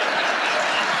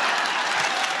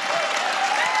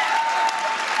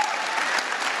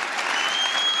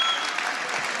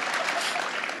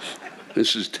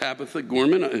 This is Tabitha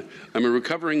Gorman. I'm a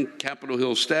recovering Capitol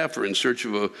Hill staffer in search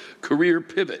of a career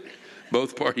pivot.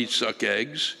 Both parties suck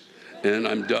eggs, and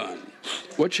I'm done.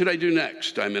 What should I do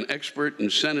next? I'm an expert in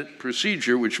Senate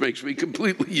procedure, which makes me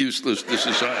completely useless to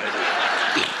society.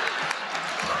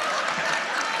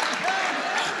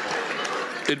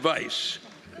 Advice.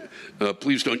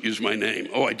 Please don't use my name.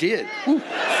 Oh, I did.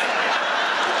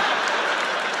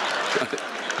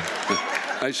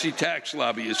 I see tax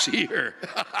lobbyists here.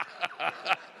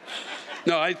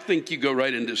 No, I think you go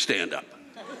right into stand-up.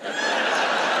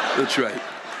 That's right.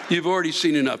 You've already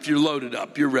seen enough. You're loaded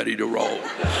up. You're ready to roll.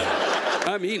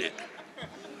 I mean it.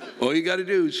 All you got to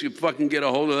do is you fucking get a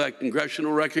hold of that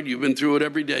congressional record. You've been through it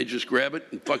every day. Just grab it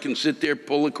and fucking sit there,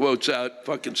 pull the quotes out.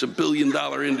 Fucking, it's $1 billion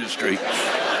industry.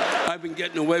 I've been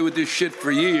getting away with this shit for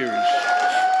years.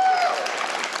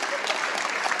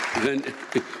 And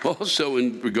also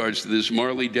in regards to this,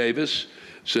 Marley Davis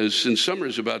says, since summer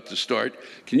is about to start,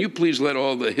 can you please let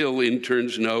all the Hill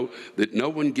interns know that no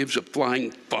one gives a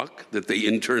flying fuck that they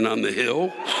intern on the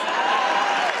Hill?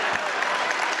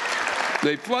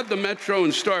 They flood the Metro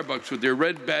and Starbucks with their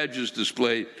red badges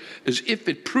displayed as if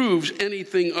it proves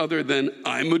anything other than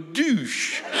I'm a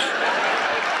douche.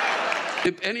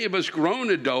 If any of us grown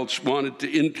adults wanted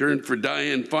to intern for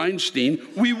Dianne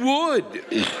Feinstein, we would.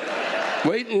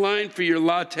 Wait in line for your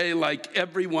latte like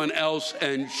everyone else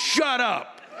and shut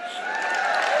up.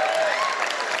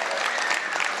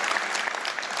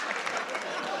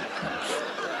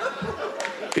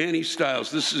 Annie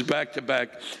Styles, this is back to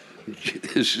back. No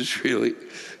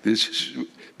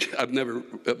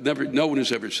one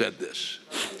has ever said this.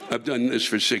 I've done this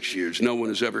for 6 years. No one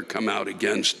has ever come out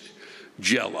against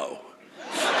Jell-O.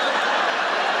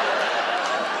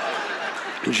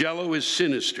 Jell-O is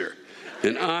sinister.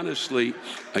 And honestly,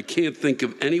 I can't think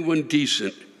of anyone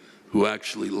decent who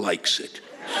actually likes it.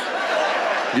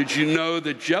 Did you know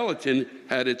that gelatin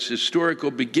had its historical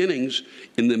beginnings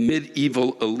in the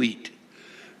medieval elite?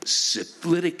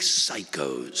 Syphilitic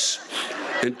psychos.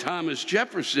 And Thomas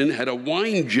Jefferson had a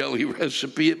wine jelly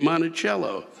recipe at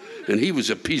Monticello, and he was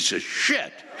a piece of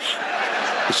shit.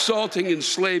 Assaulting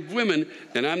enslaved women,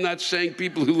 and I'm not saying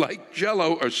people who like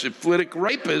Jell-O are syphilitic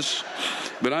rapists,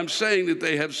 but I'm saying that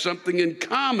they have something in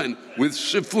common with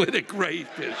syphilitic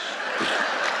rapists.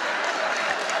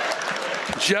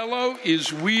 Jell-O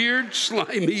is weird,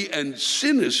 slimy, and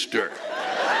sinister.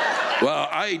 Well,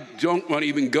 I don't want to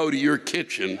even go to your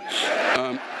kitchen.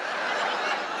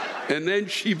 And then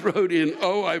she wrote in,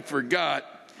 oh, I forgot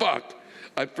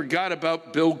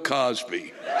about Bill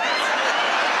Cosby.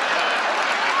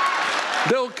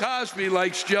 Bill Cosby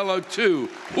likes Jell-O too.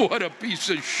 What a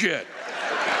piece of shit.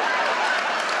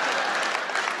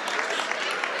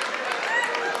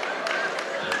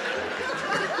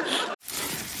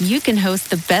 You can host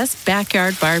the best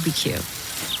backyard barbecue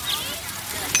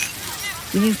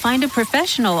when you find a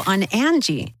professional on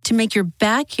Angie to make your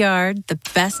backyard the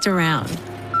best around.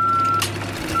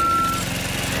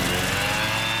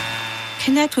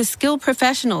 Connect with skilled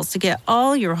professionals to get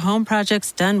all your home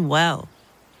projects done well.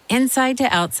 Inside to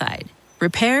outside,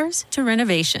 repairs to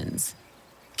renovations.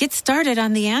 Get started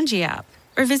on the Angie app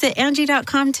or visit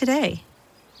Angie.com today.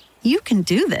 You can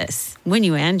do this when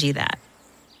you Angie that.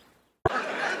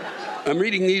 I'm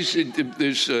reading these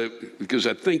because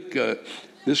I think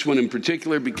this one in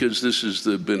particular, because this has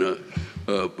been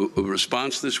a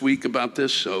response this week about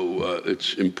this, so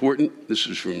it's important. This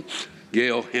is from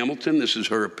Gail Hamilton. This is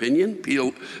her opinion.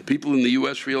 People in the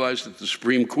U.S. realize that the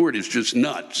Supreme Court is just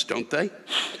nuts, don't they?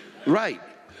 Right.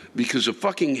 Because a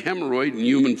fucking hemorrhoid in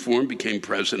human form became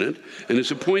president and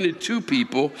has appointed 2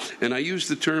 people, and I use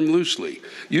the term loosely,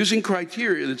 using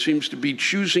criteria that seems to be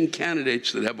choosing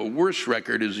candidates that have a worse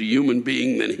record as a human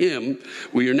being than him.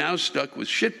 We are now stuck with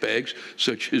shitbags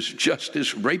such as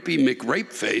Justice Rapey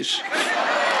McRapeface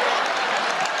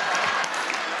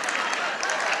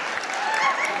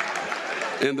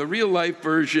and the real-life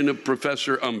version of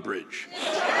Professor Umbridge.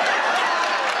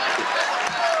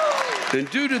 And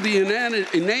due to the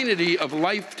inanity of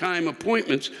lifetime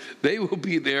appointments, they will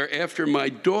be there after my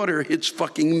daughter hits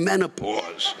fucking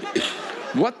menopause.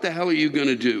 What the hell are you going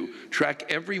to do? Track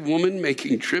every woman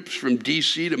making trips from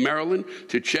D.C. to Maryland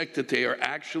to check that they are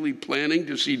actually planning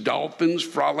to see dolphins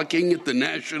frolicking at the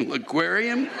National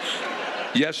Aquarium?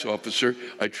 Yes, officer,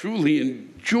 I truly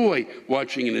enjoy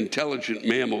watching an intelligent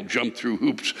mammal jump through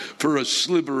hoops for a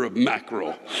sliver of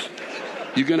mackerel.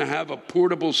 You gonna have a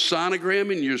portable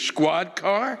sonogram in your squad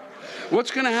car?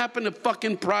 What's gonna happen to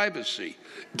fucking privacy?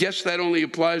 Guess that only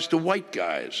applies to white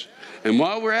guys. And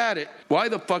while we're at it, why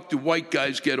the fuck do white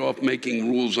guys get off making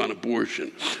rules on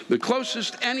abortion? The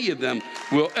closest any of them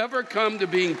will ever come to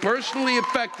being personally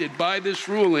affected by this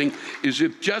ruling is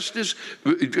if Justice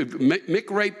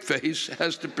McRapeface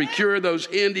has to procure those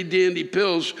handy-dandy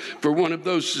pills for one of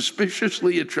those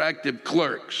suspiciously attractive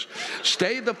clerks.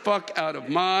 Stay the fuck out of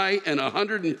my and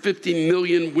 150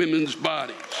 million women's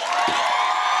bodies.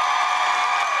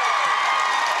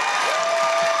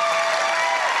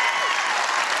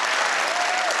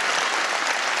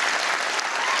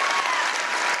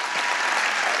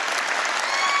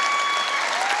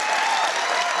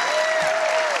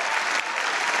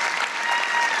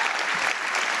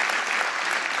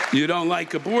 You don't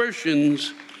like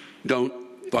abortions, don't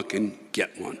fucking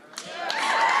get one.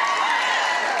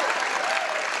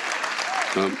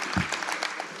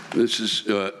 This is,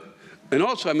 and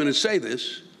also I'm going to say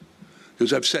this,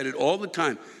 because I've said it all the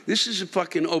time. This is a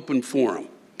fucking open forum,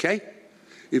 okay?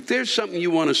 If there's something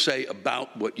you want to say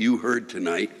about what you heard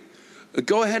tonight,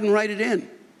 go ahead and write it in,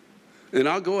 and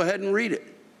I'll go ahead and read it.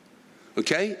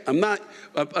 Okay?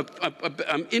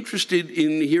 I'm interested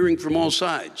in hearing from all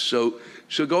sides. So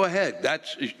go ahead.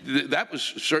 That was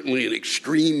certainly an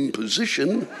extreme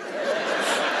position.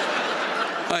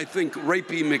 I think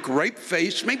rapey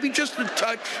McRapeface, maybe just a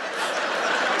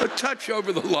touch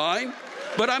over the line,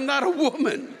 but I'm not a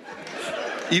woman,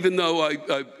 even though I've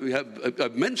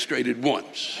menstruated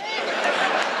once.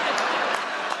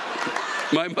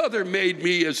 My mother made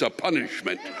me as a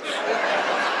punishment.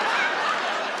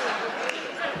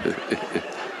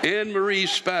 Anne-Marie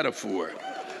Spatafor.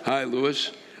 Hi,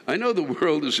 Louis. I know the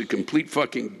world is a complete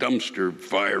fucking dumpster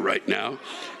fire right now,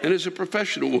 and as a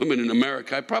professional woman in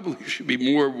America, I probably should be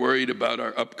more worried about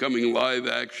our upcoming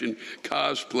live-action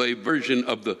cosplay version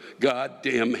of the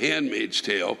goddamn Handmaid's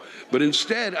Tale, but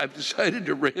instead I've decided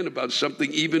to rant about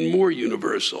something even more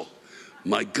universal.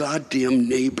 My goddamn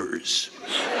neighbors.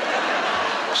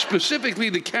 Specifically,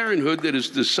 the Karenhood that has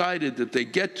decided that they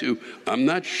get to, I'm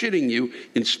not shitting you,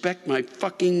 inspect my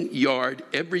fucking yard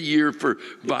every year for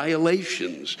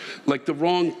violations, like the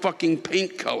wrong fucking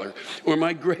paint color, or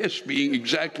my grass being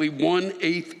exactly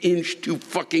 1/8 inch too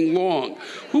fucking long.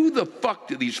 Who the fuck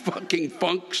do these fucking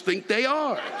funks think they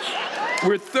are?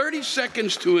 We're 30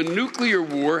 seconds to a nuclear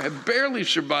war, have barely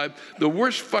survived the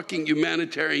worst fucking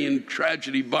humanitarian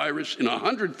tragedy virus in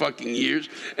 100 fucking years,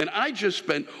 and I just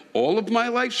spent all of my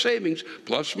life savings,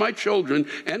 plus my children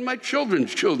and my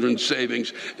children's children's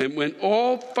savings, and went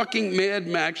all fucking Mad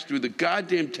Max through the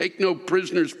goddamn take no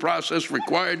prisoners process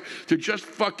required to just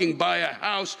fucking buy a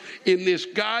house in this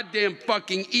goddamn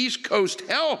fucking East Coast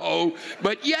hellhole.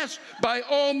 But yes, by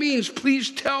all means,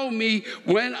 please tell me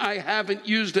when I haven't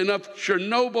used enough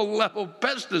Chernobyl-level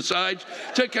pesticides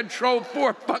to control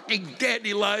 4 fucking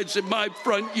dandelions in my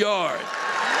front yard.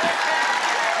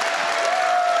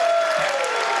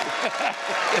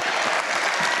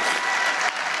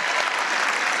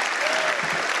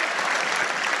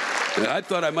 I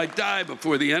thought I might die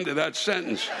before the end of that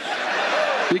sentence.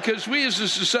 Because we as a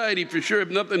society for sure have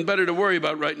nothing better to worry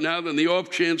about right now than the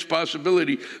off-chance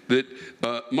possibility that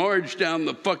Marge down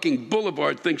the fucking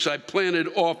boulevard thinks I planted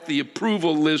off the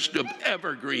approval list of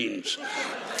evergreens.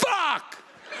 Fuck!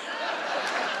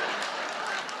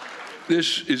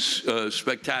 This is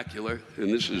spectacular, and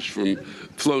this is from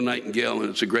Flo Nightingale, and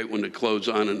it's a great one to close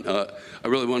on. And I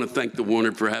really want to thank the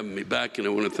Warner for having me back, and I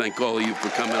want to thank all of you for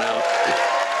coming out.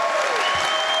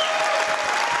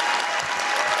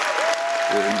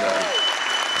 And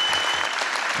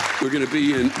we're going to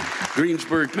be in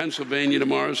Greensburg, Pennsylvania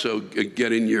tomorrow, so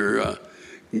get in your...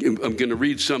 I'm going to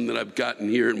read some that I've gotten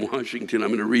here in Washington. I'm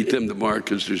going to read them tomorrow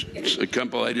because there's a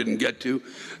couple I didn't get to,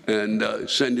 and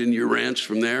send in your rants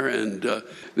from there. And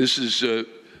this is,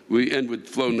 we end with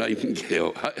Flo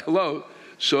Nightingale. Hi, hello.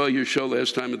 Saw your show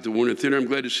last time at the Warner Theater. I'm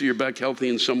glad to see you're back healthy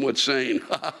and somewhat sane.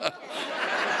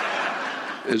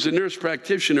 As a nurse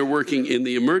practitioner working in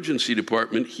the emergency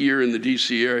department here in the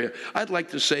D.C. area, I'd like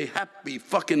to say happy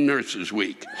fucking Nurses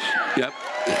Week. Yep.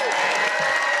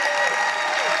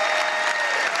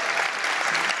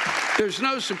 There's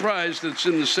no surprise that it's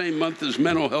in the same month as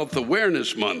Mental Health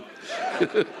Awareness Month.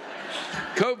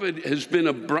 COVID has been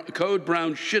a code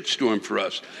brown shitstorm for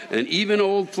us, and even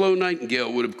old Flo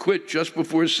Nightingale would have quit just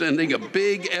before sending a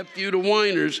big F you to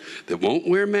whiners that won't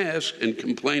wear masks and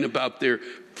complain about their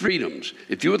freedoms.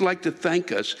 If you would like to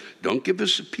thank us, don't give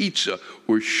us a pizza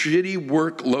or shitty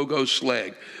work logo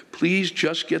slag. Please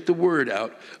just get the word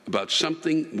out about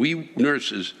something we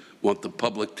nurses want the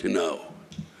public to know.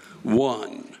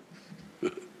 1,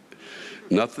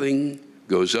 nothing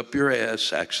goes up your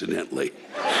ass accidentally.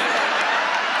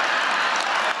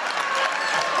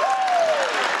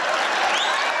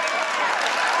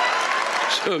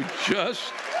 So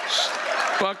just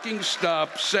fucking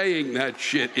stop saying that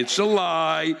shit. It's a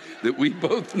lie that we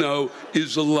both know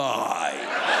is a lie.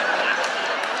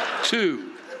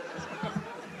 2,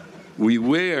 we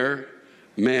wear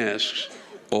masks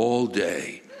all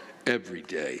day, every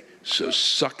day. So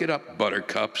suck it up,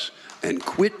 buttercups, and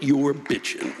quit your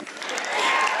bitching.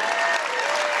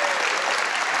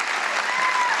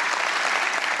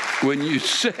 When you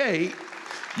say,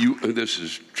 this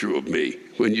is true of me,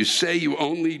 when you say you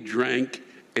only drank,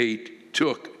 ate,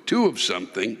 took 2 of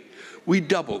something, we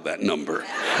double that number.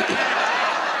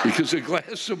 Because a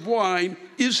glass of wine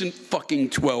isn't fucking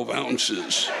 12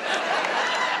 ounces.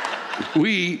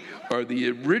 We are the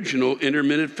original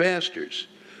intermittent fasters.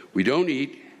 We don't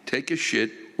eat, take a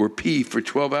shit, or pee for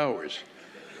 12 hours.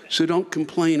 So don't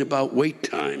complain about wait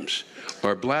times.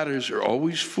 Our bladders are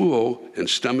always full and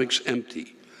stomachs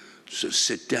empty. So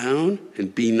sit down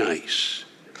and be nice.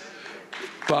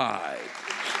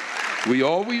 5, we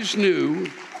always knew,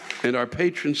 and our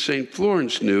patron St.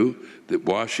 Florence knew, that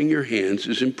washing your hands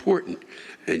is important.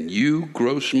 And you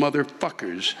gross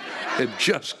motherfuckers have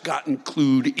just gotten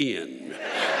clued in.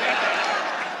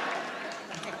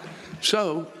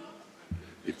 So,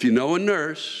 if you know a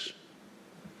nurse,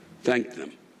 thank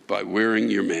them by wearing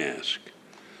your mask,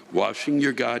 washing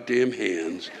your goddamn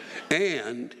hands,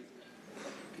 and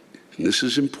this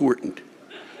is important,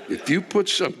 if you put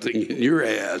something in your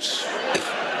ass,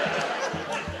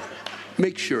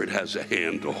 make sure it has a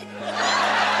handle.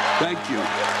 Thank you.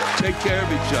 Take care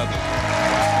of each other.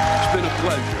 It's been a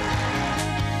pleasure.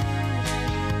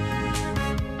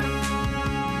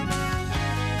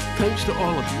 Thanks to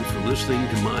all of you for listening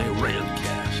to my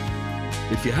Rantcast.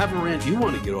 If you have a rant you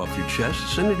want to get off your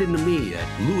chest, send it in to me at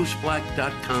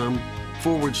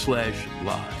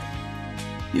lewisblack.com/live.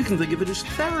 You can think of it as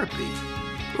therapy,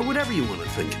 or whatever you want to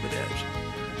think of it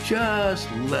as.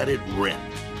 Just let it rip.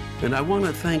 And I want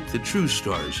to thank the true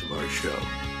stars of our show,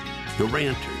 the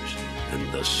ranters,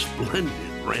 and the splendid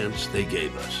rants they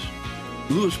gave us.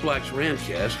 Lewis Black's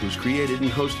Rantcast was created and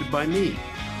hosted by me,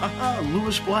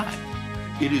 Lewis Black.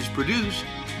 It is produced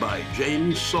by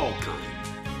James Salkind.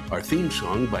 Our theme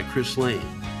song by Chris Lane.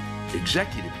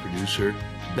 Executive producer,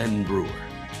 Ben Brewer.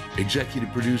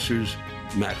 Executive producers,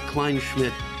 Matt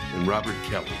Kleinschmidt and Robert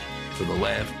Kelly for the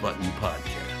Laugh Button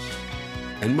Podcast.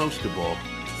 And most of all,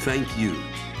 thank you,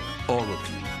 all of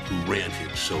you who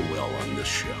ranted so well on this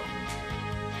show.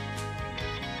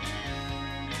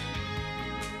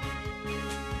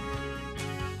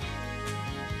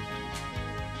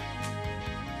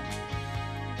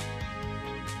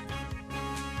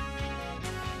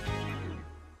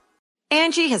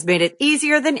 Angie has made it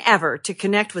easier than ever to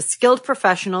connect with skilled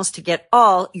professionals to get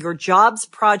all your jobs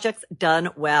projects done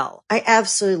well. I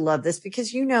absolutely love this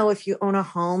because, you know, if you own a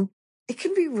home, it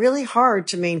can be really hard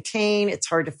to maintain. It's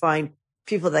hard to find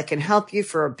people that can help you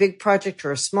for a big project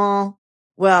or a small.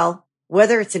 Well,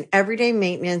 whether it's in everyday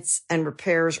maintenance and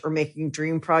repairs or making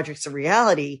dream projects a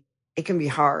reality, it can be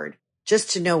hard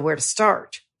just to know where to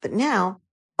start. But now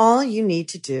all you need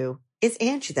to do is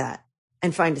Angie that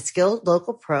and find a skilled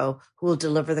local pro who will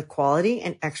deliver the quality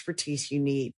and expertise you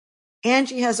need.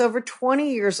 Angie has over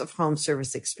 20 years of home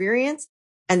service experience,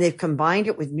 and they've combined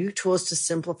it with new tools to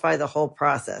simplify the whole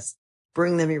process.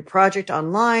 Bring them your project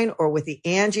online or with the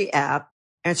Angie app,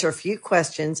 answer a few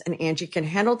questions, and Angie can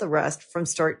handle the rest from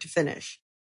start to finish.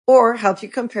 Or help you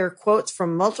compare quotes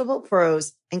from multiple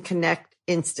pros and connect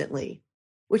instantly,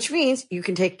 which means you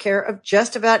can take care of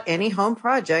just about any home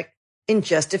project in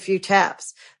just a few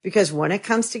taps. Because when it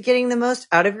comes to getting the most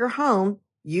out of your home,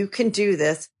 you can do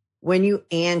this when you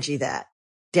Angie that.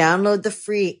 Download the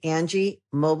free Angie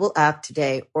mobile app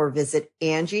today or visit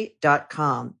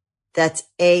Angie.com. That's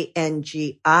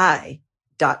ANGI.com.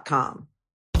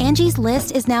 Angie's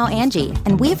List is now Angie,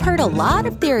 and we've heard a lot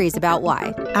of theories about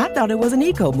why. I thought it was an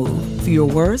eco move.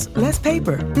 Fewer words, less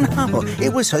paper. No,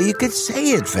 it was so you could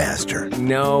say it faster.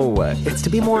 No, it's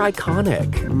to be more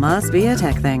iconic. Must be a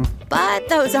tech thing. But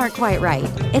those aren't quite right.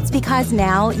 It's because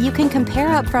now you can compare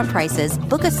upfront prices,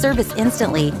 book a service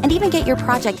instantly, and even get your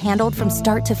project handled from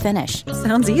start to finish.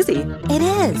 Sounds easy. It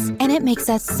is, and it makes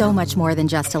us so much more than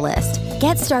just a list.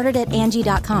 Get started at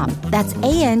Angie.com. That's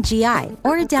ANGI,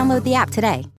 or download the app today.